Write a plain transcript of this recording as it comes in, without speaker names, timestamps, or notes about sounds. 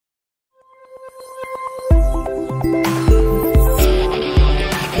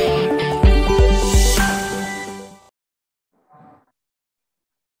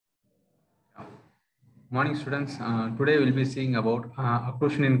Morning, students. Today we'll be seeing about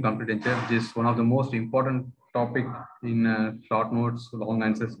occlusion in complete denture, which is one of the most important topic in short notes, long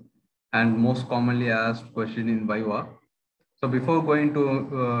answers, and most commonly asked question in Viva. So before going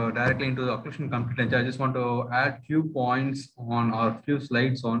to directly into the occlusion in complete denture, I just want to add few points on or few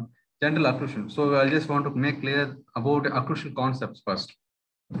slides on general occlusion. So I just want to make clear about the occlusion concepts first.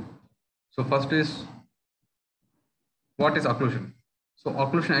 So first is, what is occlusion? So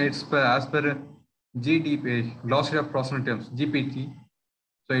occlusion, as per GDP, Glossary of Prosthodontic Terms, GPT.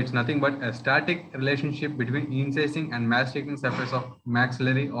 So it's nothing but a static relationship between incising and masticating surface of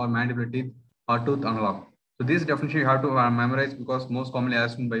maxillary or mandibular teeth or tooth analog. So this definition you have to memorize because most commonly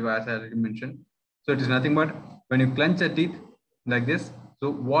asked by, as I already mentioned. So it is nothing but when you clench the teeth like this.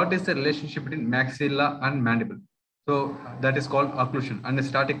 So what is the relationship between maxilla and mandible? So that is called occlusion and a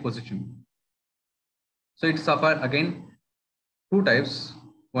static position. So it's again two types.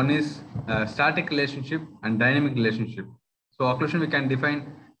 One is static relationship and dynamic relationship. So occlusion we can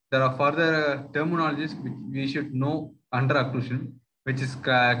define. There are further terminologies which we should know under occlusion, which is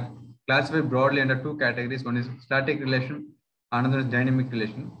classified broadly under two categories. One is static relation, another is dynamic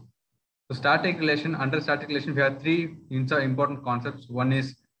relation. So static relation, under static relation, we have three important concepts. One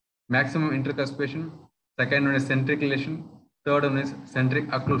is maximum intercuspation, second one is centric relation, third one is centric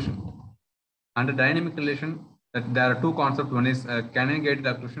occlusion. Under dynamic relation, that there are two concepts. One is canine gated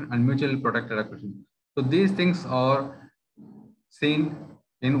occlusion and mutually protected occlusion. So these things are seen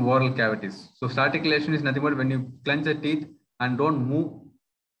in oral cavities. So static relation is nothing but when you clench the teeth and don't move.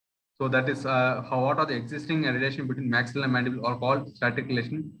 So that is what are the existing relation between maxilla and mandible are called static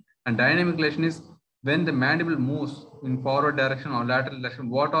relation. And dynamic relation is when the mandible moves in forward direction or lateral direction.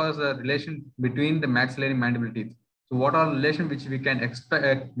 What are the relation between the maxillary and mandible teeth? So what are the relation which we can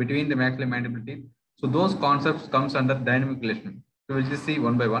expect between the maxillary and mandible teeth? So those concepts comes under dynamic relation. So we'll just see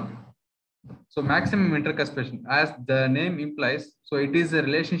one by one. So maximum intercuspation, as the name implies, so it is a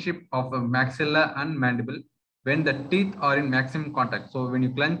relationship of a maxilla and mandible when the teeth are in maximum contact. So when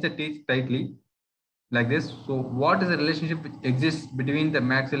you clench the teeth tightly like this, so what is the relationship which exists between the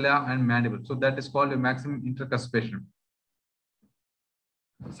maxilla and mandible? So that is called a maximum intercuspation.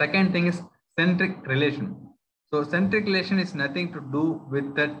 Second thing is centric relation. So centric relation is nothing to do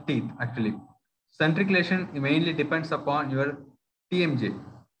with the teeth actually. Centric relation mainly depends upon your TMJ,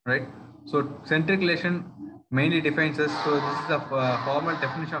 right? So centric relation mainly defines us. So this is a formal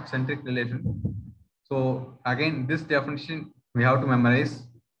definition of centric relation. So again, this definition we have to memorize.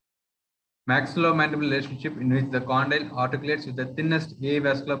 Maxillomandibular relationship in which the condyle articulates with the thinnest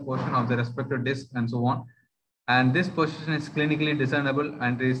avascular portion of the respective disc and so on. And this position is clinically discernible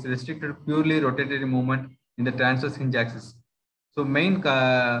and is restricted to purely rotatory movement in the transverse hinge axis. So main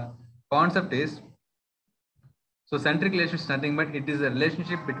concept is, so centric relation is nothing but it is a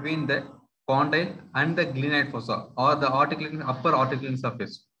relationship between the condyle and the glenoid fossa or the articulating upper articulating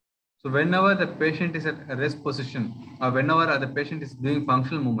surface. So whenever the patient is at a rest position or whenever the patient is doing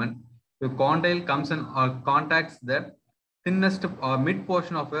functional movement, the condyle comes and contacts the thinnest or mid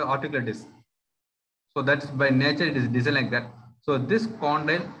portion of the articular disc. So that's by nature it is designed like that. So this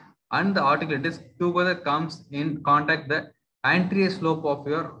condyle and the articular disc together comes in contact the anterior slope of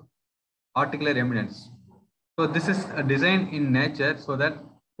your articular eminence. So this is a design in nature so that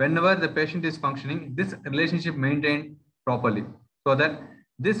whenever the patient is functioning, this relationship maintained properly. So that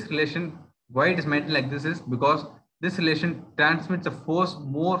this relation, why it is maintained like this is because this relation transmits a force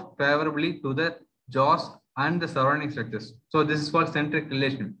more favorably to the jaws and the surrounding structures. So this is called centric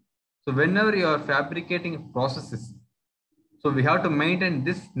relation. So whenever you are fabricating processes, so we have to maintain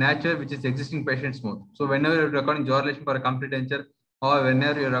this nature which is existing patient smooth. So whenever you're recording jaw relation for a complete denture or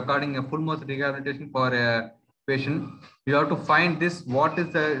whenever you're recording a full mouth rehabilitation for a patient, you have to find this, what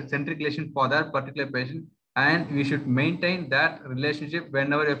is the centric relation for that particular patient, and we should maintain that relationship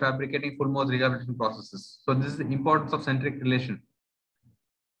whenever you're fabricating full mouth rehabilitation processes. So this is the importance of centric relation.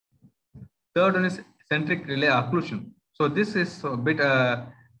 Third one is centric relay occlusion. So this is a bit a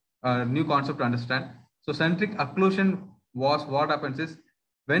new concept to understand. So centric occlusion was what happens is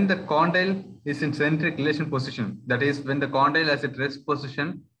when the condyle is in centric relation position, that is when the condyle is at rest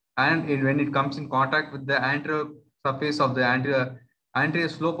position and when it comes in contact with the anterior surface of the anterior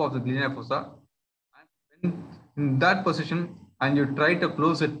slope of the glenoid fossa, and when in that position and you try to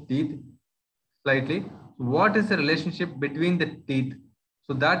close the teeth slightly, what is the relationship between the teeth?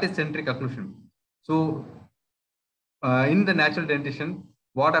 So that is centric occlusion. So in the natural dentition,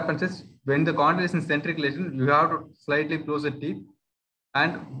 what happens is when the condyle is in centric relation, you have to slightly close the teeth,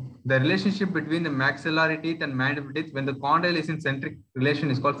 and the relationship between the maxillary teeth and mandible teeth when the condyle is in centric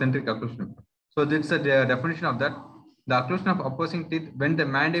relation is called centric occlusion. So this is the definition of that. The occlusion of opposing teeth when the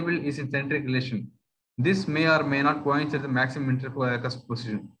mandible is in centric relation. This may or may not coincide with the maximum intercusp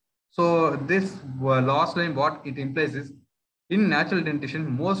position. So this last line, what it implies is, in natural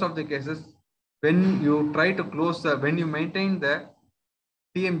dentition, most of the cases, when you try to close when you maintain the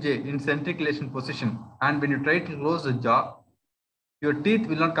TMJ in centriculation position, and when you try to close the jaw, your teeth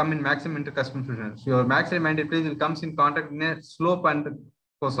will not come in maximum intercuspal position. So your maximum mandible will comes in contact in a slope and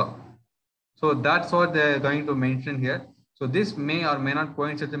fossa. So that's what they're going to mention here. So this may or may not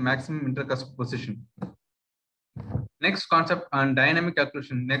coincide with the maximum intercuspal position. Next concept on dynamic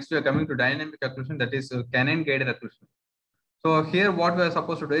occlusion. Next we are coming to dynamic occlusion, that is canine guided occlusion. So here what we are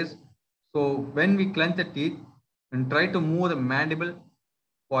supposed to do is, so when we clench the teeth and try to move the mandible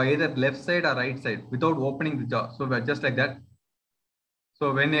for either left side or right side without opening the jaw. So we're just like that.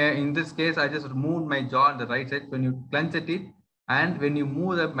 So when in this case, I just moved my jaw on the right side. When you clench the teeth and when you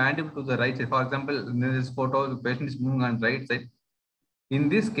move the mandible to the right side, for example, in this photo, the patient is moving on the right side. In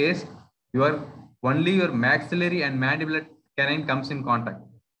this case, only your maxillary and mandibular canine comes in contact.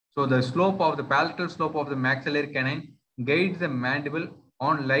 So the palatal slope of the maxillary canine guides the mandible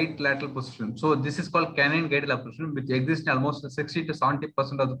on right lateral position. So this is called canine guided occlusion, which exists in almost 60 to 70%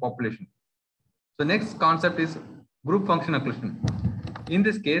 of the population. So next concept is group function occlusion. In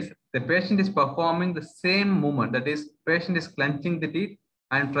this case, the patient is performing the same movement, that is, patient is clenching the teeth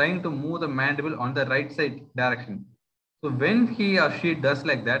and trying to move the mandible on the right side direction. So when he or she does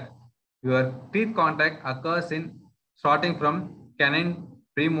like that, your teeth contact occurs in starting from canine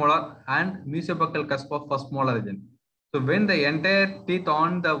premolar and mesiobuccal cusp of first molar region. So when the entire teeth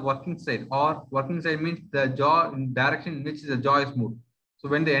on the working side, or working side means the jaw in direction in which the jaw is moved. So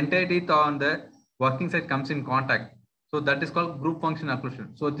when the entire teeth on the working side comes in contact, so that is called group function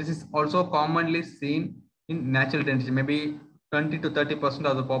occlusion. So this is also commonly seen in natural dentition. Maybe 20 to 30%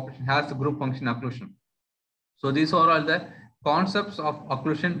 of the population has the group function occlusion. So these are all the concepts of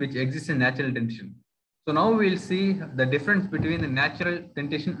occlusion which exist in natural dentition. So now we'll see the difference between the natural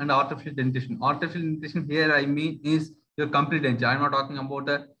dentition and artificial dentition. Artificial dentition here I mean is your complete denture. I'm not talking about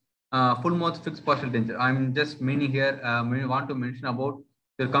the full mouth fixed partial denture. I'm just meaning here, we want to mention about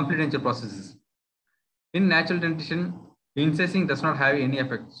your complete denture processes. In natural dentition, incising does not have any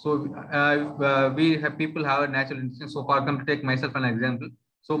effect. So we have people have a natural dentition. So for example, take myself an example.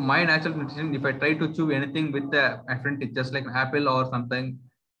 So my natural dentition, if I try to chew anything with my front teeth, just like an apple or something,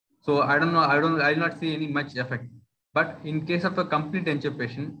 so I don't know, I will not see any much effect. But in case of a complete denture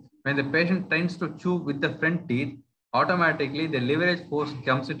patient, when the patient tends to chew with the front teeth, automatically the leverage force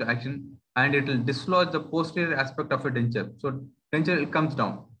comes into action and it will dislodge the posterior aspect of a denture. So denture comes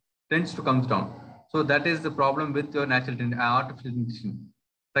down, tends to comes down. So that is the problem with your natural artificial dentition.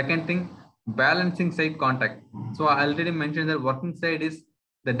 Second thing, balancing side contact. So I already mentioned that working side is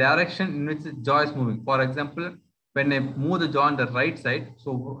the direction in which the jaw is moving. For example, when I move the jaw on the right side,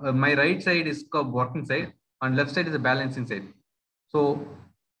 so my right side is called working side and left side is the balancing side. So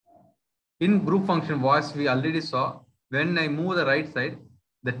in group function, as we already saw, when I move the right side,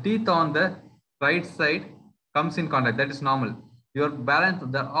 the teeth on the right side comes in contact. That is normal. Your balance,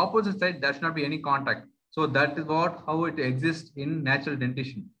 the opposite side, there should not be any contact. So that is how it exists in natural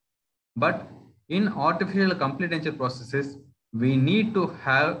dentition. But in artificial complete denture processes, we need to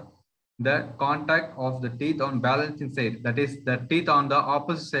have the contact of the teeth on balancing side. That is the teeth on the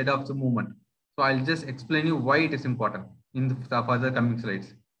opposite side of the movement. So I'll just explain you why it is important in the further coming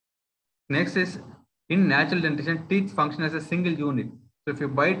slides. Next is, in natural dentition, teeth function as a single unit. So if you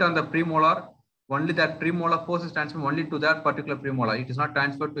bite on the premolar, only that premolar force is transferred only to that particular premolar. It is not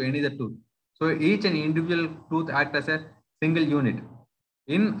transferred to any other tooth. So each and individual tooth acts as a single unit.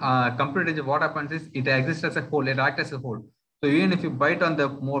 In complete denture, what happens is it exists as a whole. It acts as a whole. So even if you bite on the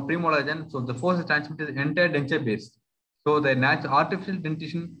more premolar region, so the force is transmitted to the entire denture base. So the artificial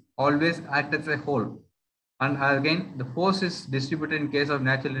dentition always acts as a whole. And again, the force is distributed in case of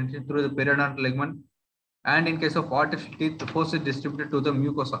natural dentition through the periodontal ligament. And in case of artificial teeth, the force is distributed to the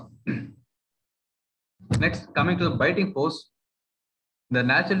mucosa. Next, coming to the biting force, the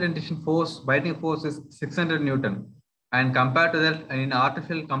natural dentition force, biting force is 600 Newton. And compared to that, in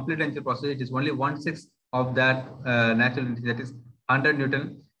artificial complete denture process, it is only 1/6 of that natural dentition, that is 100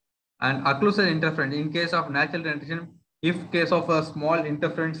 Newton. And occlusal interference, in case of natural dentition, if case of a small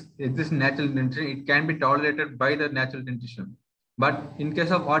interference exists in natural dentition, it can be tolerated by the natural dentition. But in case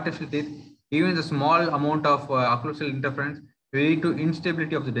of artificial teeth, even the small amount of occlusal interference will lead to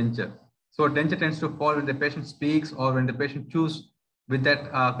instability of the denture. So denture tends to fall when the patient speaks or when the patient chews with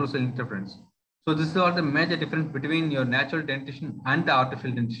that occlusal interference. So this is all the major difference between your natural dentition and the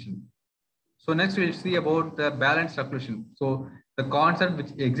artificial dentition. So next we'll see about the balanced occlusion. So the concept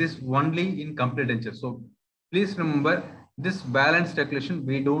which exists only in complete denture. So please remember, this balanced occlusion,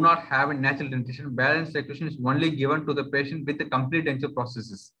 we do not have a natural dentition. Balanced occlusion is only given to the patient with the complete denture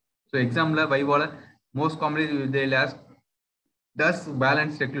processes. So example, most commonly they'll ask, does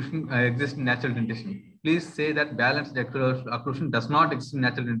balanced occlusion exist in natural dentition? Please say that balanced occlusion does not exist in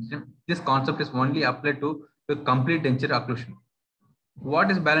natural dentition. This concept is only applied to the complete denture occlusion.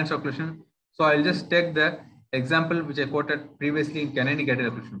 What is balanced occlusion? So I'll just take the example which I quoted previously in canine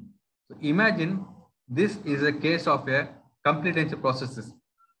guided occlusion. So imagine this is a case of a complete denture processes,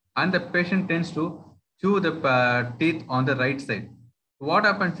 and the patient tends to chew the teeth on the right side. What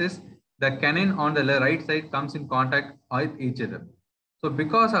happens is the canine on the right side comes in contact with each other. So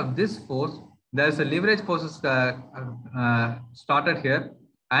because of this force, there is a leverage forces started here,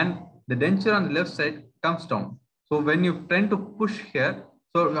 and the denture on the left side comes down. So when you tend to push here,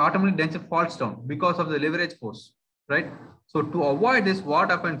 so automatically denture falls down because of the leverage force, right? So to avoid this,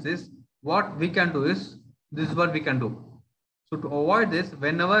 what happens is, what we can do is, this is what we can do. So to avoid this,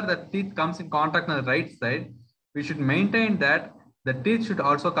 whenever the teeth comes in contact on the right side, we should maintain that the teeth should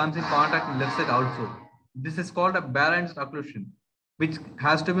also come in contact on the left side also. This is called a balanced occlusion, which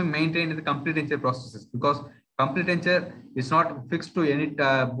has to be maintained in the complete denture processes, because complete denture is not fixed to any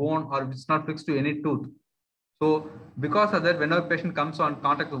bone, or it's not fixed to any tooth. So because of that, whenever patient comes on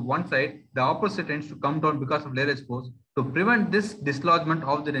contact with one side, the opposite tends to come down because of leverage force. To prevent this dislodgement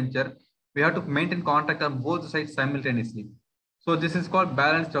of the denture, we have to maintain contact on both sides simultaneously. So this is called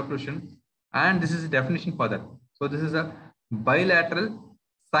balanced occlusion, and this is a definition for that. So this is a bilateral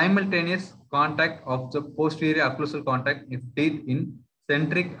simultaneous contact of the posterior occlusal contact of teeth in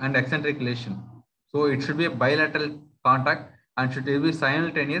centric and eccentric relation. So it should be a bilateral contact and should be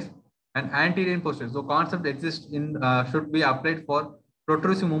simultaneous and anterior and posterior. So concept exists in should be applied for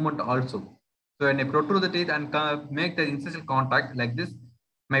protrusive movement also. So when I protrude the teeth and make the incisal contact like this,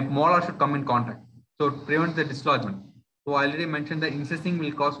 my molar should come in contact. So to prevent the dislodgement. So I already mentioned that incising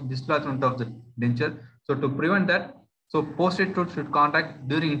will cause dislodgement of the denture. So to prevent that, so posterior tooth should contact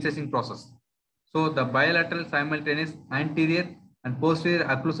during incising process. So the bilateral simultaneous anterior and posterior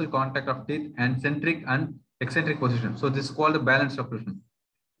occlusal contact of teeth and centric and eccentric position. So this is called the balanced occlusion.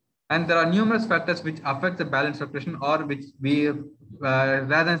 And there are numerous factors which affect the balanced occlusion, or which we,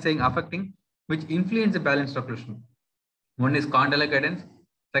 rather than saying affecting, which influence the balanced occlusion. One is condylar guidance,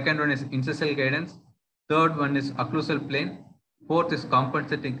 second one is incisal guidance, third one is occlusal plane, fourth is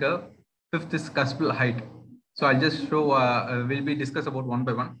compensating curve, fifth is cuspal height. So I'll just show, we'll be discuss about one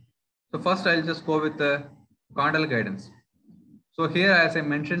by one. So first I'll just go with the condylar guidance. So here, as I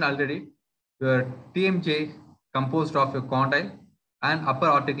mentioned already, your TMJ composed of a condyle and upper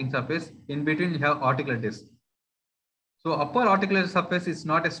articulating surface. In between you have articular disc. So upper articular surface is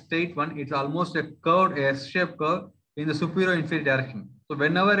not a straight one, it's almost a curved, S-shaped curve in the superior inferior direction. So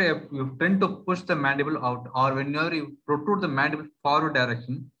whenever you tend to push the mandible out, or whenever you protrude the mandible forward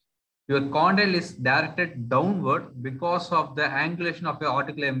direction, your condyle is directed downward because of the angulation of your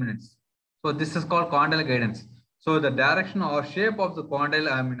articular eminence. So this is called condylar guidance. So the direction or shape of the condyle,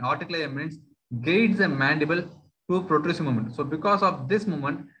 articular eminence, guides the mandible to protrusive movement. So because of this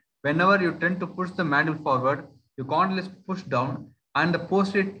movement, whenever you tend to push the mandible forward, your condyle is pushed down and the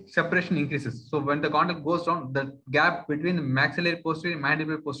posterior separation increases. So when the condyle goes down, the gap between the maxillary posterior and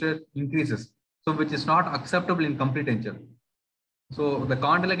mandibular posterior increases. So which is not acceptable in complete denture. So the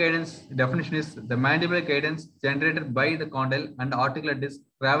condylar guidance definition is the mandibular guidance generated by the condyle and the articular disc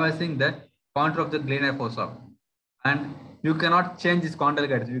traversing the contour of the glenoid fossa. And you cannot change this condylar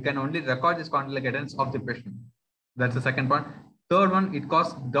guidance. You can only record this condylar guidance of the patient. That's the second point. Third one, it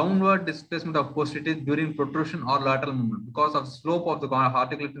causes downward displacement of posterior teeth during protrusion or lateral movement. Because of the slope of the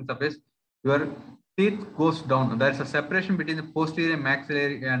articulating surface, your teeth goes down. There is a separation between the posterior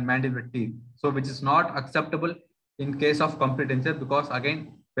maxillary and mandibular teeth. So which is not acceptable in case of complete denture, because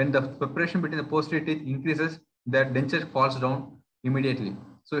again, when the separation between the posterior teeth increases, the denture falls down immediately.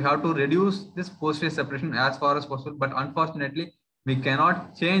 So you have to reduce this posterior separation as far as possible, but unfortunately, we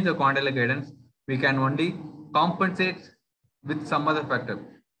cannot change the condylar guidance. We can only compensate with some other factor.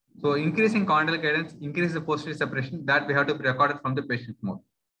 So increasing condylar guidance increases the posterior separation, that we have to be recorded from the patient mode.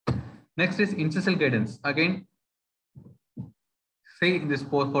 Next is incisal guidance. Again, say in this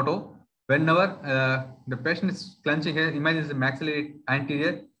photo, whenever the patient is clenching here, imagine the maxillary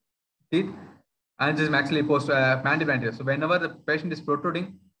anterior teeth and this maxillary mandible anterior. So whenever the patient is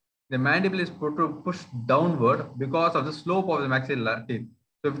protruding, the mandible is pushed downward because of the slope of the maxillary teeth.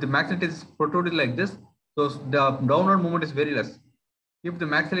 So if the maxillary teeth is protruded like this, so the downward movement is very less. If the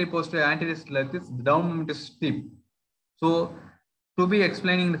maxillary posterior anterior is like this, the down movement is steep. So to be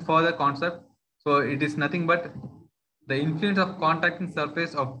explaining the further concept, so it is nothing but the influence of contacting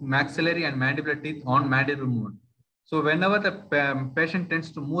surface of maxillary and mandibular teeth on mandible movement. So whenever the patient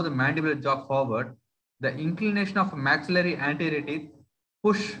tends to move the mandibular jaw forward, the inclination of maxillary anterior teeth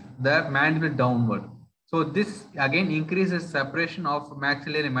push the mandible downward. So this again increases separation of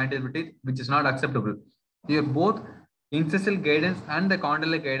maxillary mandibular teeth, which is not acceptable. Here both incisal guidance and the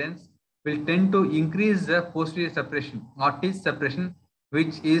condylar guidance will tend to increase the posterior separation or teeth separation,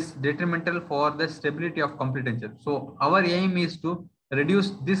 which is detrimental for the stability of complete denture. So our aim is to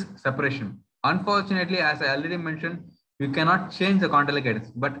reduce this separation. Unfortunately, as I already mentioned, we cannot change the condylar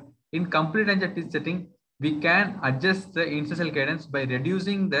guidance, but in complete denture teeth setting, we can adjust the incisal guidance by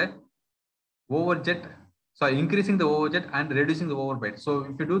reducing the overjet, increasing the overjet and reducing the overbite. So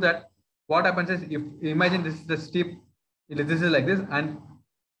if you do that, what happens is, if imagine this is the steep, this is like this, and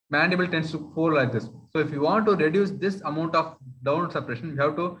mandible tends to fall like this. So if you want to reduce this amount of downward separation, you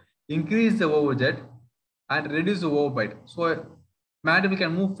have to increase the overjet and reduce the overbite. So mandible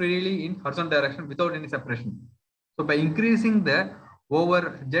can move freely in horizontal direction without any separation. So by increasing the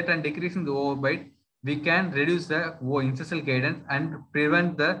overjet and decreasing the overbite, we can reduce the incisal guidance and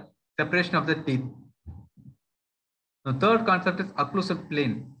prevent the separation of the teeth. The third concept is occlusive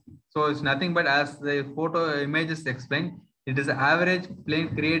plane. So it's nothing but, as the photo images explain, it is the average plane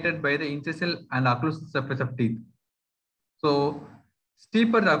created by the incisal and occlusal surface of teeth. So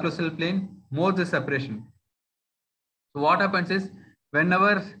steeper the occlusal plane, more the separation. So what happens is,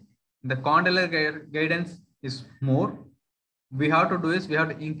 whenever the condylar guidance is more, we have to do is we have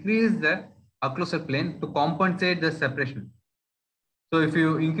to increase the occlusal plane to compensate the separation. So if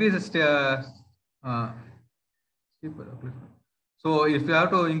you increase the steeper occlusal, so if you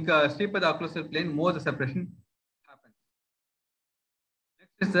have to steeper the occlusal plane, more the separation happens.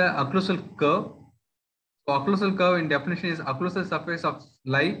 Next is the occlusal curve. So occlusal curve in definition is occlusal surface of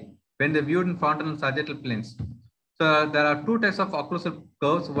lie when they viewed in frontal and sagittal planes. So there are two types of occlusal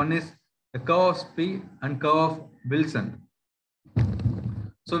curves. One is the curve of Spee and curve of Wilson.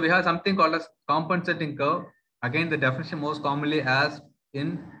 So we have something called as compensating curve. Again, the definition most commonly asked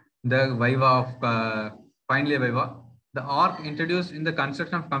in the viva of final viva. The arc introduced in the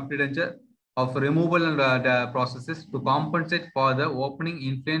construction of complete denture of removal and processes to compensate for the opening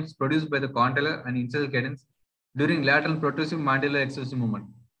influence produced by the condylar and incisal guidance during lateral protrusive mandibular extrusive movement.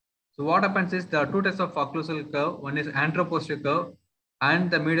 So what happens is, there are two types of occlusal curve. One is anteroposterior curve and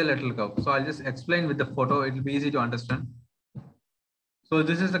the medial lateral curve. So I'll just explain with the photo. It will be easy to understand. So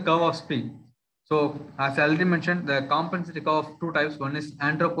this is the curve of Spee. So as I already mentioned, the compensating curve of two types. One is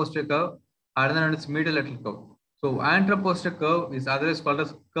anteroposterior curve, another one is medial lateral curve. So anteroposterior curve is otherwise called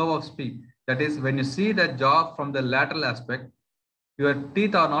as curve of Spee. That is, when you see the jaw from the lateral aspect, your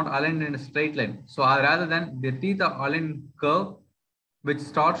teeth are not aligned in a straight line. So rather than the teeth are aligned in curve, which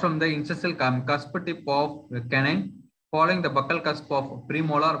starts from the incisal cusp tip of the canine, following the buccal cusp of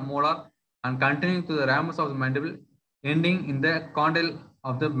premolar, molar, and continuing to the ramus of the mandible, ending in the condyle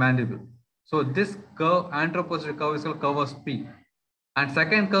of the mandible. So this curve, anteroposterior curve, is called curve of Spee. And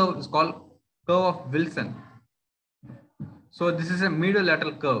second curve is called curve of Wilson. So this is a medial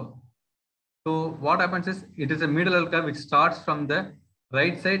lateral curve. So what happens is, it is a medial lateral curve which starts from the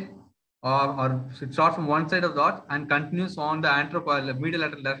right side, or it starts from one side of the arch and continues on the medial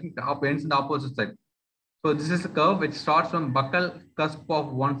lateral direction, ends in the opposite side. So this is a curve which starts from buccal cusp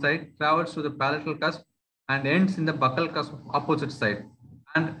of one side, travels to the palatal cusp, and ends in the buccal cusp of opposite side.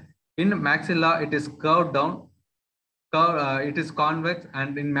 And in maxilla, it is curved down, it is convex,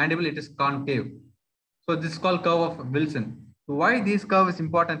 and in mandible, it is concave. So this is called curve of Wilson. So why this curve is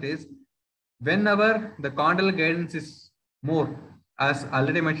important is, whenever the condylar guidance is more, as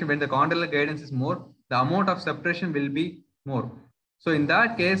already mentioned, when the condylar guidance is more, the amount of separation will be more. So in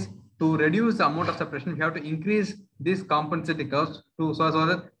that case, to reduce the amount of separation, we have to increase these compensating curves so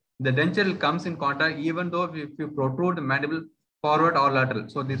that the denture comes in contact, even though if you protrude the mandible forward or lateral.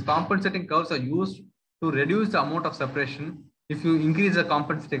 So these compensating curves are used to reduce the amount of separation if you increase the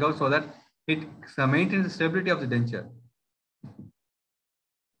compensating curve, so that it maintains the stability of the denture.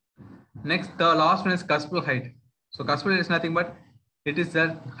 Next, the last one is cuspal height. So cuspal is nothing but, it is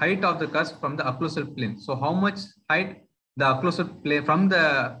the height of the cusp from the occlusal plane. So how much height the occlusal plane from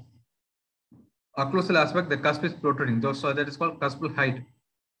the occlusal aspect the cusp is protruding. So that is called cuspal height.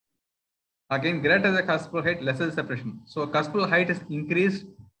 Again, greater the cuspal height, lesser the separation. So cuspal height is increased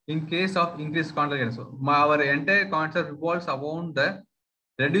in case of increased condylar guidance. So our entire concept revolves around the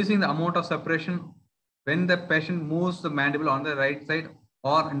reducing the amount of separation when the patient moves the mandible on the right side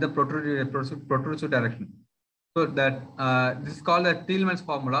or in the protrusive direction. So that this is called the Thielmann's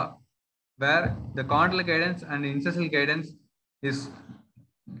formula, where the condylar guidance and incisal guidance is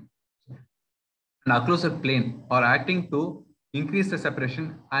an occlusal plane or acting to increase the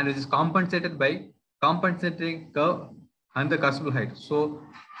separation, and it is compensated by compensating curve, and the cuspal height. So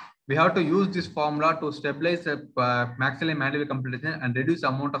we have to use this formula to stabilize the maxillary mandibular completion and reduce the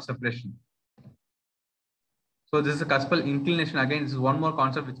amount of separation. So this is a cuspal inclination. Again, this is one more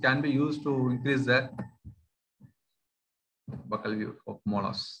concept which can be used to increase the buccal view of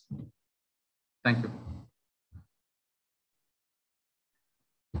molars. Thank you.